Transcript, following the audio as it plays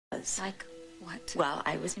was. Like what? Well,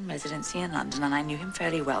 I was in residency in London, and I knew him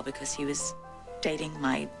fairly well because he was dating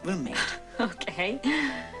my roommate. Okay.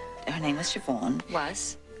 Her name was Siobhan.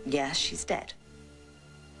 Was? Yes, she's dead.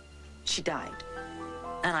 She died.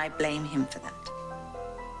 And I blame him for that. Oh,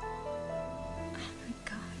 my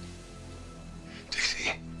God.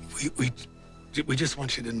 Dixie, we just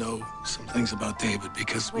want you to know some things about David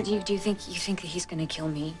because Well, do you think that he's gonna kill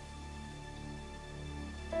me?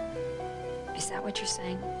 Is that what you're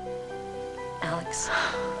saying, Alex?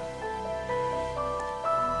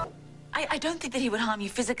 I don't think that he would harm you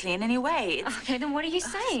physically in any way. Okay, then what are you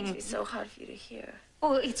saying? It's so hard for you to hear.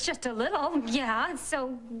 Well, it's just a little, yeah.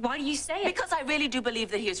 So why do you say it? Because I really do believe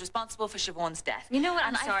that he is responsible for Siobhan's death. You know what?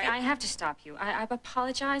 I'm sorry. I have to stop you. I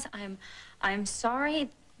apologize. I'm sorry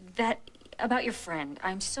that about your friend.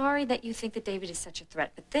 I'm sorry that you think that David is such a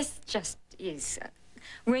threat, but this just is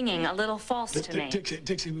ringing a little false to me.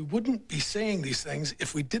 Dixie, we wouldn't be saying these things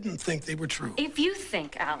if we didn't think they were true. If you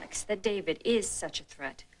think, Alex, that David is such a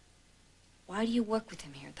threat, why do you work with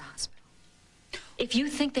him here at the hospital? If you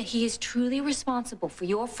think that he is truly responsible for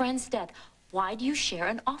your friend's death, why do you share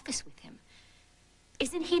an office with him?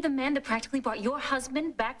 Isn't he the man that practically brought your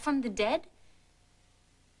husband back from the dead?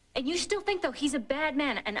 And you still think, though, he's a bad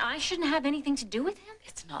man and I shouldn't have anything to do with him?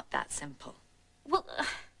 It's not that simple. Well,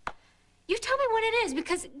 you tell me what it is,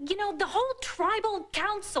 because, you know, the whole tribal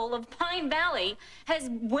council of Pine Valley has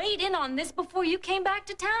weighed in on this before you came back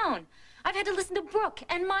to town. I've had to listen to Brooke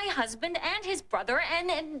and my husband and his brother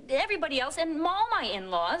and everybody else and all my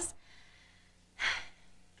in-laws.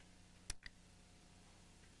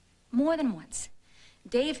 More than once,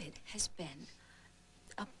 David has been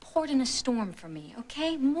a port in a storm for me,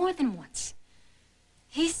 okay? More than once.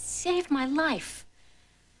 He's saved my life.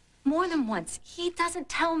 More than once. He doesn't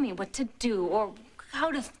tell me what to do or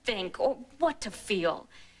how to think or what to feel.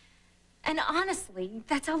 And honestly,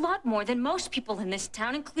 that's a lot more than most people in this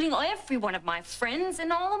town, including every one of my friends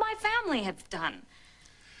and all of my family, have done.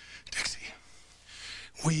 Dixie,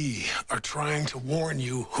 we are trying to warn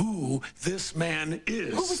you who this man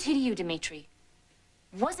is. Who was he to you, Dimitri?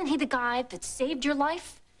 Wasn't he the guy that saved your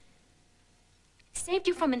life? Saved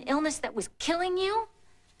you from an illness that was killing you?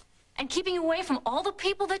 And keeping you away from all the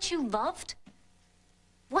people that you loved?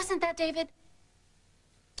 Wasn't that David?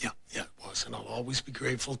 Yeah, it was, and I'll always be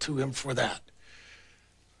grateful to him for that.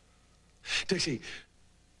 Dixie,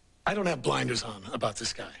 I don't have blinders on about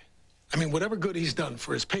this guy. I mean, whatever good he's done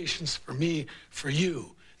for his patients, for me, for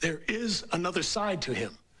you, there is another side to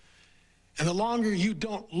him. And the longer you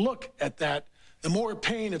don't look at that, the more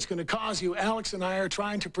pain it's going to cause you. Alex and I are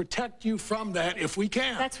trying to protect you from that if we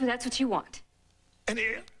can. That's what you want. And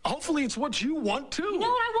hopefully it's what you want, too. You know what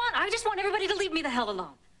I want? I just want everybody to leave me the hell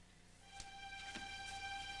alone.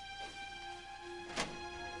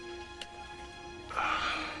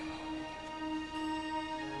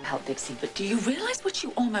 Help, Dixie, but do you realize what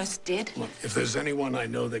you almost did? Look, if there's anyone I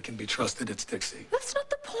know that can be trusted, it's Dixie. That's not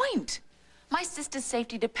the point. My sister's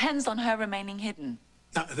safety depends on her remaining hidden.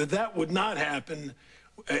 Now, that would not happen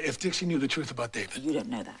if Dixie knew the truth about David. You don't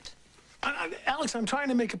know that. Alex, I'm trying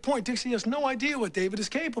to make a point. Dixie has no idea what David is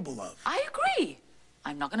capable of. I agree.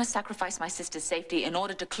 I'm not going to sacrifice my sister's safety in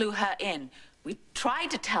order to clue her in. We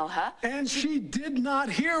tried to tell her. And she did not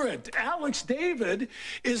hear it. Alex, David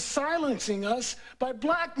is silencing us by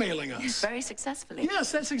blackmailing us. Very successfully.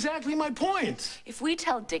 Yes, that's exactly my point. If we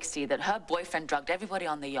tell Dixie that her boyfriend drugged everybody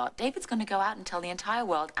on the yacht, David's going to go out and tell the entire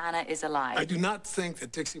world Anna is alive. I do not think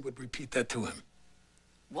that Dixie would repeat that to him.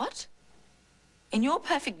 What? In your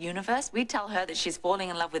perfect universe, we tell her that she's falling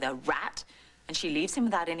in love with a rat, and she leaves him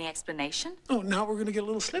without any explanation? Oh, now we're going to get a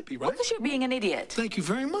little slippy, right? Well, because you're being an idiot. Thank you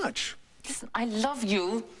very much. Listen, I love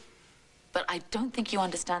you, but I don't think you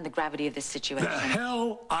understand the gravity of this situation. The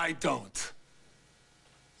hell I don't.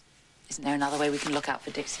 Isn't there another way we can look out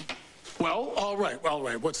for Dixie? Well, all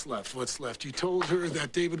right. What's left? You told her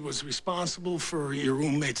that David was responsible for your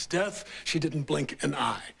roommate's death. She didn't blink an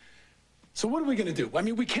eye. So what are we going to do? I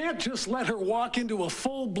mean, we can't just let her walk into a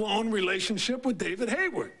full-blown relationship with David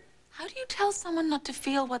Hayward. How do you tell someone not to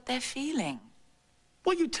feel what they're feeling?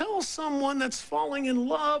 Well, you tell someone that's falling in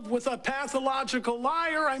love with a pathological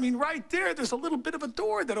liar. I mean, right there's a little bit of a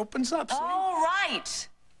door that opens up, see? All right.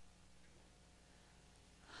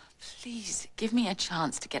 Please, give me a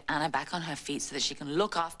chance to get Anna back on her feet so that she can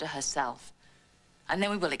look after herself. And then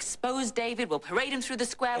we will expose David, we'll parade him through the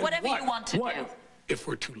square, whatever you want to do. If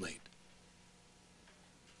we're too late?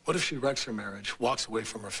 What if she wrecks her marriage, walks away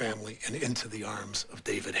from her family, and into the arms of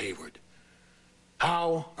David Hayward?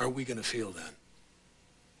 How are we going to feel then?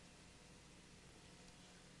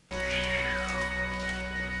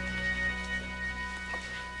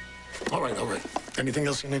 All right. Anything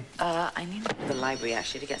else you need? I need to go to the library,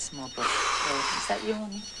 actually, to get some more books. So, is that you,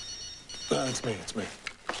 honey? It's me, it's me.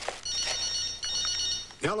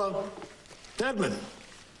 Hello? Edmund.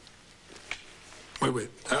 Wait.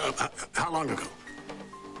 How long ago?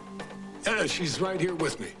 She's right here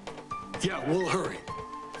with me. Yeah, we'll hurry.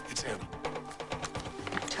 It's Anna.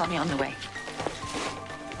 Tell me on the way.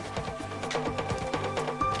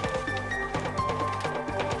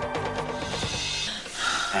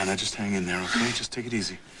 Anna, just hang in there, okay? Just take it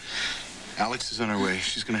easy. Alex is on her way.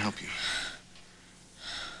 She's gonna help you.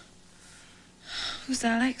 Who's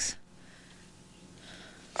Alex?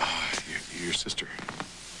 Your sister.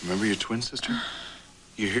 Remember your twin sister?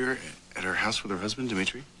 You're here at her house with her husband,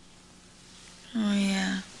 Dimitri? Oh,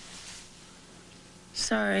 yeah.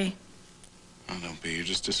 Sorry. Oh, don't be. You're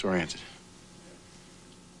just disoriented.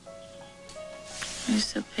 You're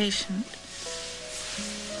so patient.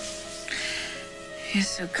 You're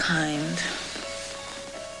so kind.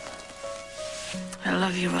 I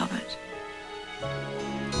love you, Robert.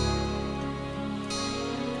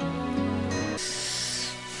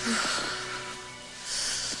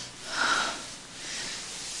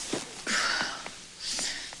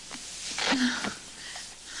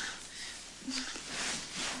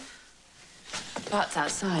 Bart's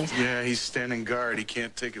outside. Yeah, he's standing guard. He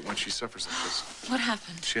can't take it when she suffers like this. What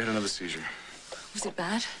happened? She had another seizure. Was it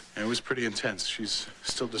bad? And it was pretty intense. She's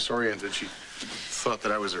still disoriented. She thought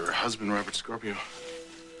that I was her husband, Robert Scorpio.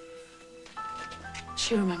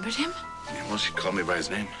 She remembered him? Yeah, well, she called me by his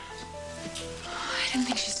name. I didn't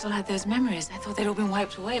think she still had those memories. I thought they'd all been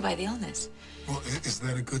wiped away by the illness. Well, is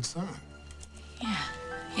that a good sign?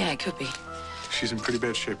 Yeah, it could be. She's in pretty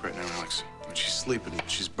bad shape right now, Alex. When she's sleeping,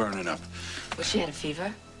 she's burning up. Well, she had a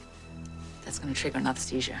fever. That's going to trigger another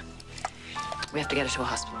seizure. We have to get her to a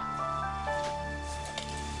hospital.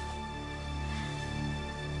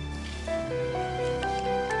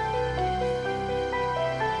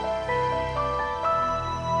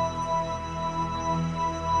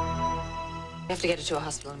 We have to get her to a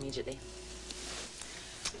hospital immediately.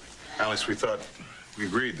 Alex, we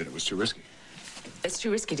agreed that it was too risky. It's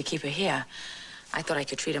too risky to keep her here. I thought I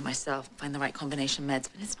could treat her myself, find the right combination meds,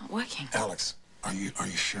 but it's not working. Alex, are you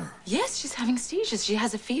sure? Yes, she's having seizures. She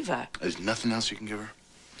has a fever. There's nothing else you can give her?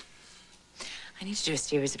 I need to do a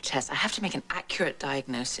series of tests. I have to make an accurate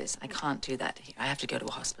diagnosis. I can't do that here. I have to go to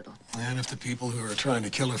a hospital. And if the people who are trying to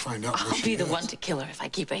kill her find out where I'll she be the is? one to kill her if I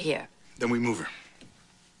keep her here. Then we move her.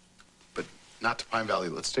 But not to Pine Valley.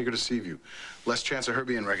 Let's take her to Seaview. Less chance of her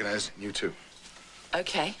being recognized, and you too.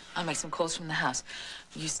 Okay, I'll make some calls from the house.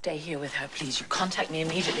 You stay here with her, please. You contact me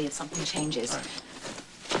immediately if something changes. All right.